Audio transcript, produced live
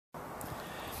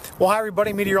Well, hi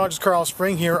everybody, meteorologist Karl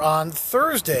Spring here on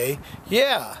Thursday.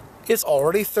 Yeah, it's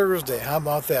already Thursday. How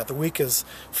about that? The week is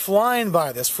flying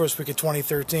by, this first week of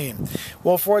 2013.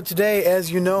 Well, for today, as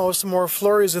you know, some more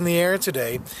flurries in the air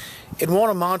today. It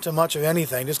won't amount to much of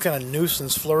anything, just kind of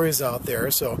nuisance flurries out there.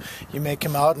 So you may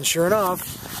come out and sure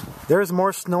enough, there's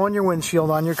more snow on your windshield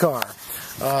on your car.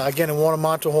 Again, it won't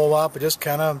amount to a whole lot, but just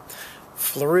kind of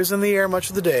flurries in the air much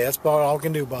of the day. That's about all we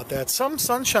can do about that. Some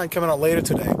sunshine coming out later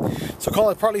today. So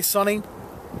call it partly sunny,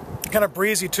 kind of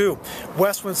breezy too.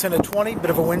 West winds 10 to 20,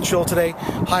 bit of a wind chill today,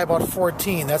 high about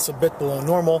 14. That's a bit below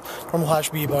normal. Normal high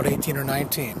should be about 18 or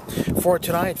 19. For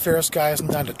tonight, fair skies and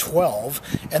down to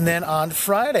 12. And then on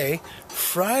Friday,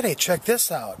 check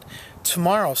this out.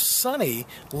 Tomorrow, sunny,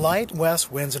 light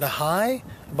west winds at a high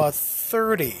about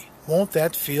 30. Won't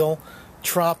that feel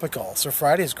tropical? So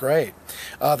Friday's great.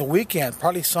 The weekend,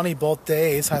 partly sunny both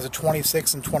days, highs of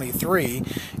 26 and 23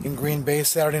 in Green Bay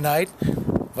Saturday night.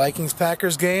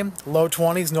 Vikings-Packers game, low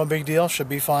 20s, no big deal, should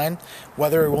be fine.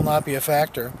 Weather will not be a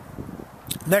factor.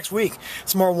 Next week,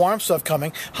 some more warm stuff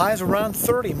coming. Highs around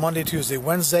 30 Monday, Tuesday,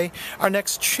 Wednesday. Our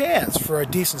next chance for a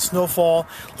decent snowfall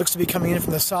looks to be coming in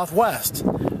from the southwest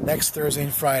next Thursday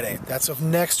and Friday. That's of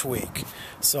next week.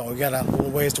 So we got a little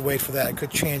ways to wait for that. It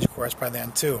could change, of course, by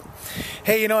then too.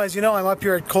 Hey, as you know, I'm up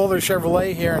here at Kohler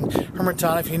Chevrolet here in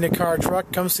Hermantown. If you need a car or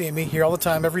truck, come see me here all the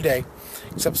time, every day,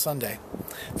 except Sunday.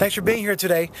 Thanks for being here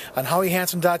today on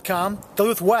HowieHandsome.com,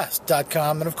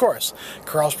 DuluthWest.com, and of course,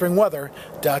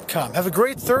 CarlSpringWeather.com. Have a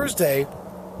great Thursday.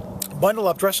 Bundle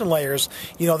up, dress in layers.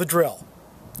 You know the drill.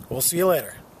 We'll see you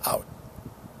later. Out.